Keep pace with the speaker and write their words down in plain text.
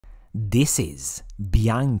This is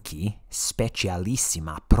Bianchi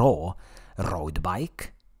Specialissima Pro road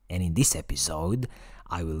bike, and in this episode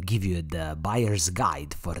I will give you the buyer's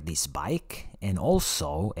guide for this bike, and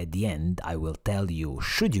also at the end I will tell you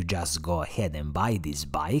should you just go ahead and buy this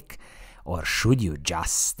bike or should you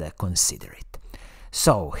just consider it.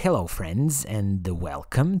 So, hello friends and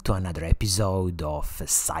welcome to another episode of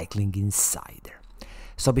Cycling Insider.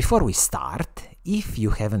 So before we start, if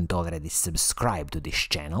you haven't already subscribed to this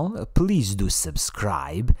channel, please do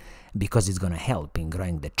subscribe because it's gonna help in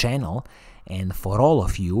growing the channel. And for all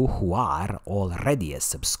of you who are already a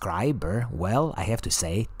subscriber, well, I have to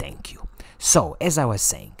say thank you. So, as I was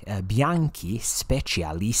saying, Bianchi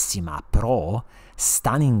Specialissima Pro,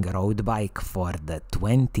 stunning road bike for the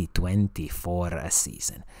 2024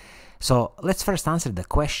 season. So let's first answer the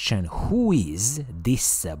question, who is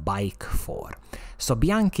this bike for? So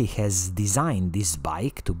Bianchi has designed this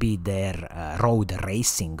bike to be their road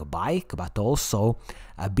racing bike, but also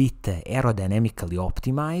a bit aerodynamically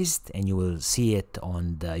optimized, and you will see it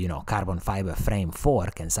on the carbon fiber frame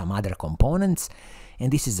fork and some other components.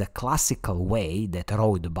 And this is a classical way that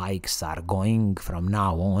road bikes are going from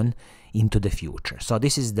now on into the future. So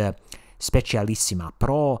this is the Specialissima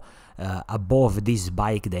Pro. Above this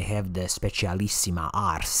bike they have the Specialissima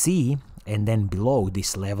RC, and then below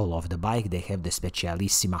this level of the bike they have the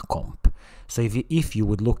Specialissima Comp. So if you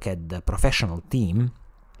would look at the professional team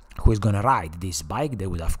who is going to ride this bike, they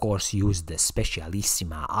would of course use the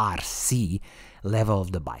Specialissima RC level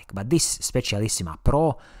of the bike. But this Specialissima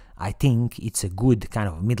Pro, I think it's a good kind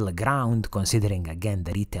of middle ground considering again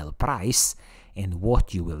the retail price and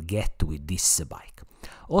what you will get with this bike.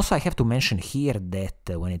 Also, I have to mention here that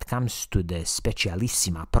when it comes to the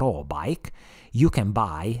Specialissima Pro bike, you can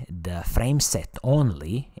buy the frame set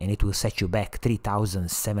only and it will set you back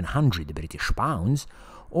 3,700 British pounds,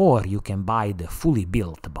 or you can buy the fully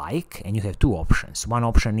built bike and you have two options. One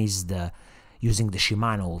option is using the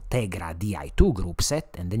Shimano Ultegra Di2 group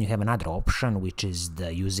set, and then you have another option which is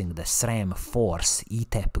using the SRAM Force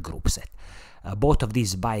ETAP group set. Both of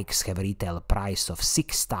these bikes have a retail price of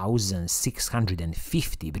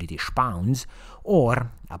 6,650 British pounds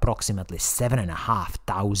or approximately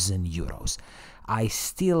 7,500 euros. I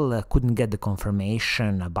still couldn't get the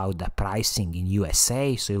confirmation about the pricing in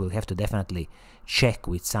USA, so you will have to definitely check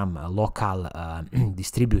with some local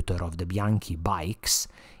distributor of the Bianchi bikes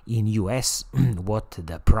in US what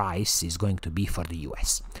the price is going to be for the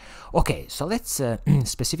US. Okay, so let's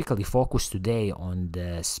specifically focus today on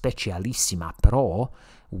the Specialissima Pro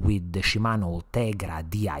with the Shimano Ultegra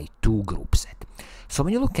Di2 group set. So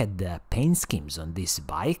when you look at the paint schemes on this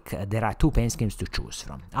bike, there are two paint schemes to choose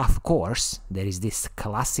from. Of course, there is this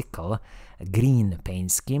classical green paint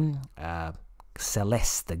scheme,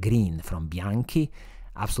 Celeste green from Bianchi,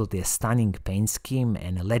 absolutely a stunning paint scheme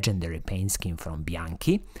and a legendary paint scheme from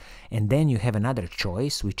Bianchi. And then you have another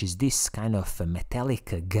choice, which is this kind of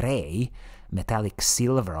metallic gray, metallic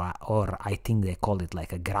silver, or I think they call it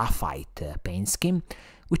like a graphite paint scheme,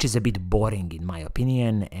 which is a bit boring in my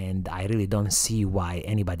opinion, and I really don't see why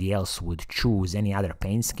anybody else would choose any other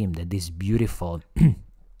paint scheme than this beautiful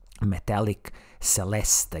metallic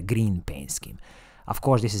celeste green paint scheme. Of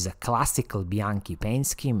course, this is a classical Bianchi paint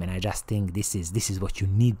scheme, and I just think this is what you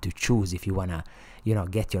need to choose if you wanna,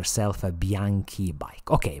 get yourself a Bianchi bike.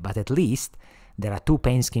 Okay, but at least there are two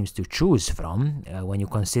paint schemes to choose from when you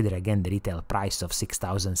consider again the retail price of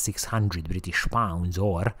 6,600 British pounds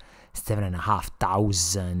or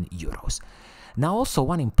 7,500 euros. Now, also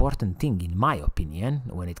one important thing in my opinion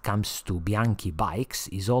when it comes to Bianchi bikes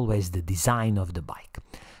is always the design of the bike.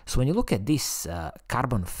 So when you look at this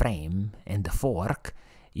carbon frame and the fork,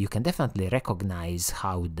 you can definitely recognize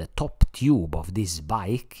how the top tube of this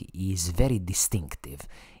bike is very distinctive.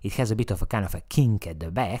 It has a bit of a kind of a kink at the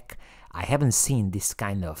back. I haven't seen this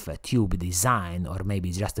kind of tube design, or maybe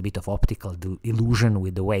it's just a bit of optical illusion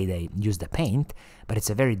with the way they use the paint, but it's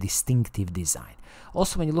a very distinctive design.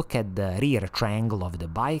 Also, when you look at the rear triangle of the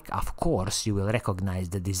bike, of course, you will recognize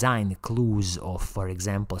the design clues of, for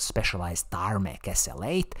example, Specialized Tarmac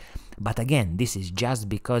SL8, but again, this is just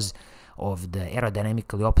because of the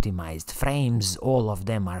aerodynamically optimized frames. All of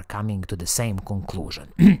them are coming to the same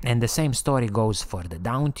conclusion. And the same story goes for the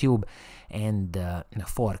down tube and the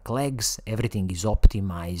fork legs. Everything is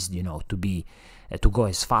optimized, to go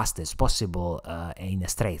as fast as possible in a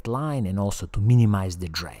straight line, and also to minimize the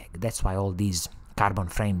drag. That's why all these carbon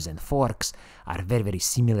frames and forks are very, very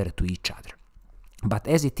similar to each other. But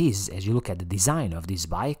as it is, as you look at the design of this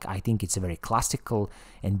bike, I think it's a very classical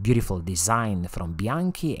and beautiful design from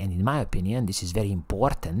Bianchi, and in my opinion this is very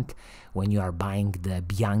important when you are buying the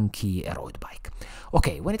Bianchi road bike.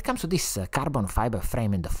 Okay, when it comes to this carbon fiber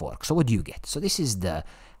frame and the fork, so what do you get? So this is the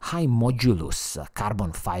high modulus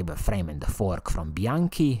carbon fiber frame and the fork from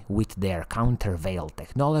Bianchi with their countervail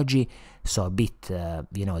technology. So a bit,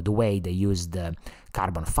 the way they use the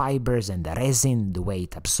carbon fibers and the resin, the way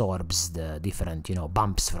it absorbs the different,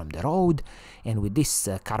 bumps from the road. And with this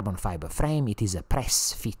carbon fiber frame, it is a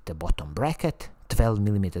press fit bottom bracket,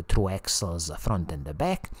 12mm through axles front and the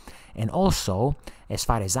back. And also, as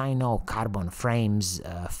far as I know, carbon frames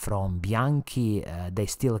from Bianchi, they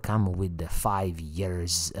still come with the 5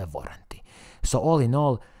 years warranty. So all in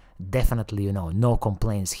all, definitely, no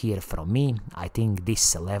complaints here from me. I think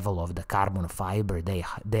this level of the carbon fiber,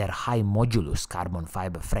 their high modulus carbon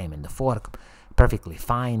fiber frame and the fork, perfectly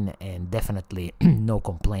fine, and definitely no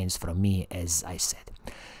complaints from me, as I said.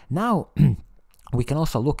 Now, we can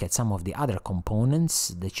also look at some of the other components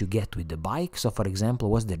that you get with the bike. So, for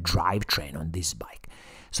example, what's the drivetrain on this bike?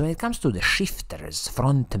 So when it comes to the shifters,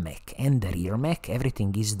 front mech and the rear mech,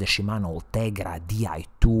 everything is the Shimano Ultegra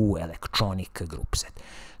Di2 electronic group set.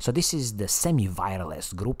 So this is the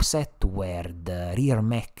semi-wireless group set where the rear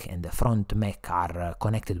mech and the front mech are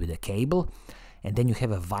connected with a cable, and then you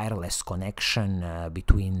have a wireless connection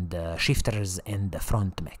between the shifters and the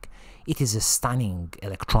front mech. It is a stunning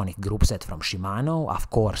electronic group set from Shimano, of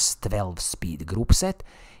course 12-speed group set,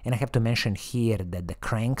 and I have to mention here that the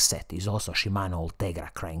crankset is also Shimano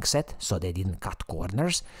Ultegra crankset, so they didn't cut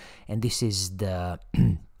corners, and this is the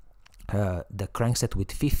crankset with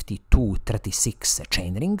 52-36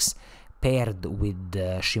 chainrings, paired with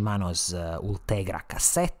Shimano's Ultegra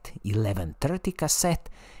cassette, 1130 cassette,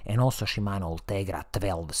 and also Shimano Ultegra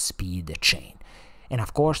 12-speed chain. And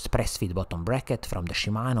of course, press fit bottom bracket from the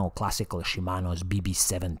Shimano, classical Shimano's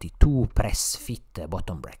BB72 press fit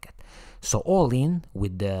bottom bracket. So all in,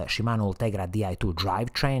 with the Shimano Ultegra Di2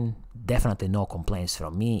 drivetrain, definitely no complaints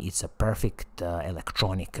from me. It's a perfect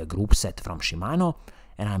electronic group set from Shimano,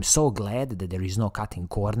 and I'm so glad that there is no cutting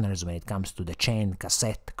corners when it comes to the chain,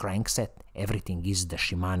 cassette, crankset. Everything is the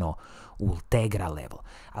Shimano Ultegra level.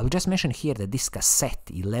 I will just mention here that this cassette,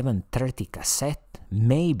 1130 cassette,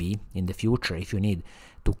 maybe in the future, if you need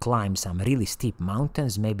to climb some really steep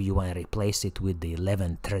mountains, maybe you want to replace it with the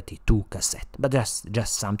 1132 cassette, but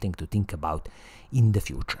just something to think about in the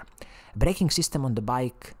future. Braking system on the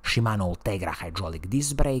bike, Shimano Ultegra hydraulic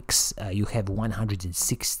disc brakes. You have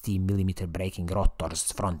 160mm braking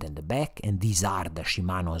rotors front and the back, and these are the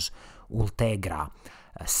Shimano's Ultegra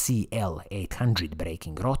CL800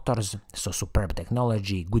 braking rotors. So superb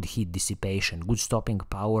technology, good heat dissipation, good stopping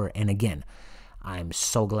power, and again, I'm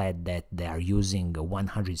so glad that they are using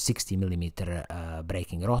 160mm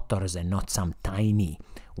braking rotors and not some tiny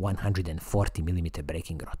 140mm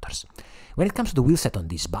braking rotors. When it comes to the wheel set on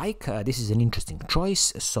this bike, this is an interesting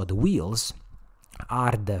choice. So the wheels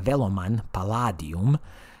are the Veloman Palladium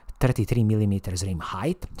 33mm rim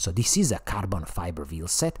height. So this is a carbon fiber wheel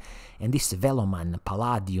set, and this Veloman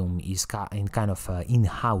Palladium is in kind of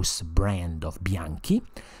in-house brand of Bianchi.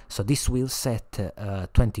 So this wheel set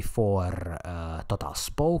 24 total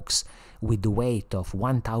spokes with the weight of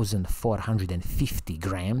 1,450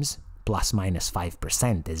 grams, plus minus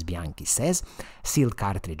 5%, as Bianchi says, sealed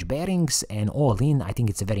cartridge bearings, and all in, I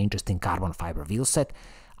think it's a very interesting carbon fiber wheel set.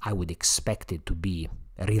 I would expect it to be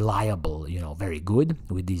reliable, very good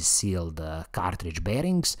with these sealed cartridge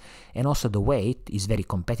bearings, and also the weight is very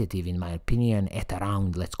competitive in my opinion at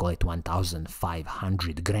around, let's call it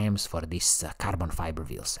 1,500 grams for this carbon fiber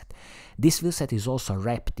wheel set. This wheel set is also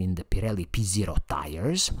wrapped in the Pirelli P0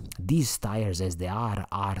 tires. These tires, as they are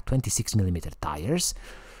 26mm tires.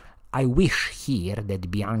 I wish here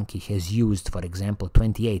that Bianchi has used, for example,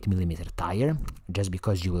 28mm tire, just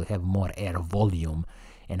because you will have more air volume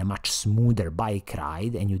and a much smoother bike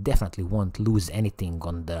ride, and you definitely won't lose anything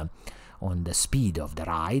on the speed of the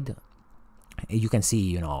ride. You can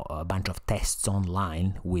see, a bunch of tests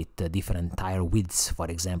online with different tire widths, for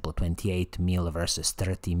example, 28mm versus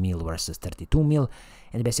 30mm versus 32mm,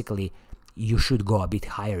 and basically you should go a bit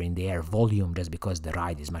higher in the air volume just because the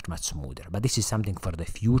ride is much smoother. But this is something for the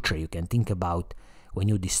future you can think about when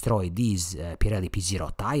you destroy these Pirelli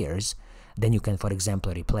P0 tires. Then you can, for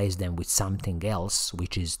example, replace them with something else,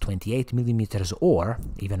 which is 28mm or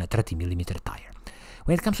even a 30mm tire.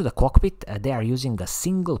 When it comes to the cockpit, they are using a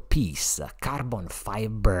single-piece carbon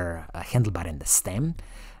fiber handlebar and the stem,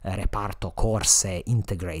 Reparto Corse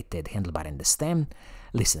integrated handlebar and the stem.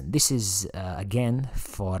 Listen, this is, again,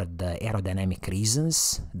 for the aerodynamic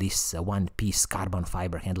reasons, this one-piece carbon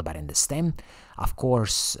fiber handlebar and the stem. Of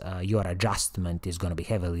course, your adjustment is going to be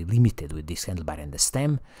heavily limited with this handlebar and the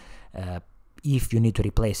stem. If you need to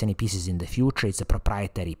replace any pieces in the future, it's a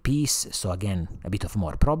proprietary piece, so again, a bit of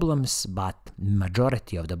more problems, but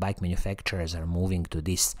majority of the bike manufacturers are moving to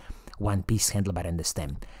this one-piece handlebar and the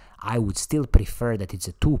stem. I would still prefer that it's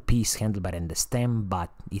a two-piece handlebar and the stem,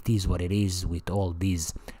 but it is what it is with all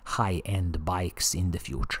these high-end bikes in the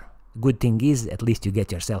future. Good thing is, at least you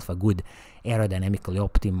get yourself a good aerodynamically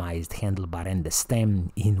optimized handlebar and the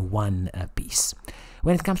stem in one piece.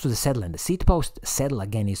 When it comes to the saddle and the seat post, saddle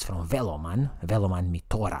again is from Veloman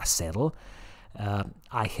Mitora saddle.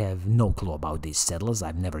 I have no clue about these saddles,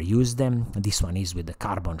 I've never used them. This one is with the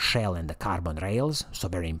carbon shell and the carbon rails, so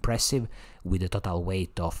very impressive, with a total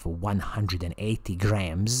weight of 180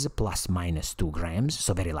 grams plus minus 2 grams,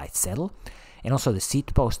 so very light saddle. And also the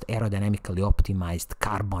seat post, aerodynamically optimized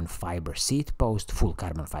carbon fiber seat post, full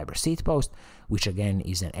carbon fiber seat post, which again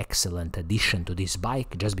is an excellent addition to this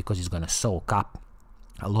bike just because it's going to soak up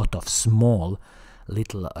a lot of small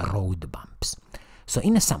little road bumps. So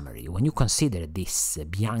in a summary, when you consider this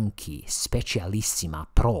Bianchi Specialissima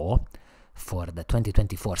Pro for the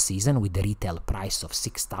 2024 season with the retail price of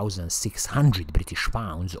 6,600 British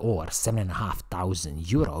pounds or 7,500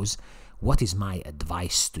 euros, what is my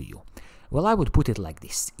advice to you? Well, I would put it like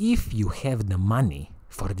this. If you have the money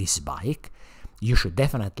for this bike, you should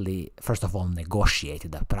definitely, first of all, negotiate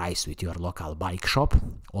the price with your local bike shop.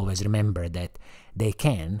 Always remember that they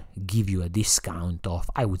can give you a discount of,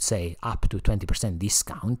 I would say, up to 20%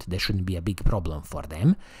 discount. There shouldn't be a big problem for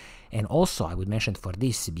them. And also, I would mention for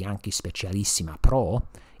this Bianchi Specialissima Pro,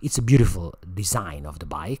 it's a beautiful design of the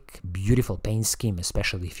bike, beautiful paint scheme,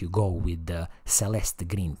 especially if you go with the Celeste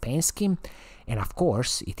green paint scheme. And of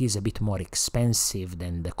course, it is a bit more expensive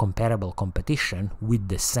than the comparable competition with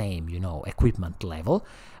the same, equipment level.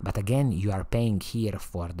 But again, you are paying here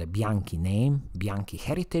for the Bianchi name, Bianchi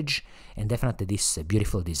heritage, and definitely this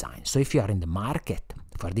beautiful design. So if you are in the market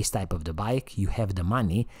for this type of the bike, you have the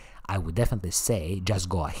money, I would definitely say just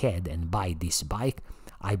go ahead and buy this bike.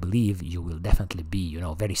 I believe you will definitely be,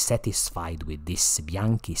 very satisfied with this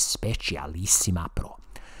Bianchi Specialissima Pro.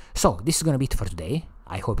 So this is going to be it for today.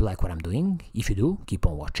 I hope you like what I'm doing. If you do, keep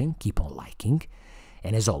on watching, keep on liking.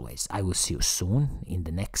 And as always, I will see you soon in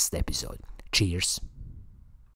the next episode. Cheers!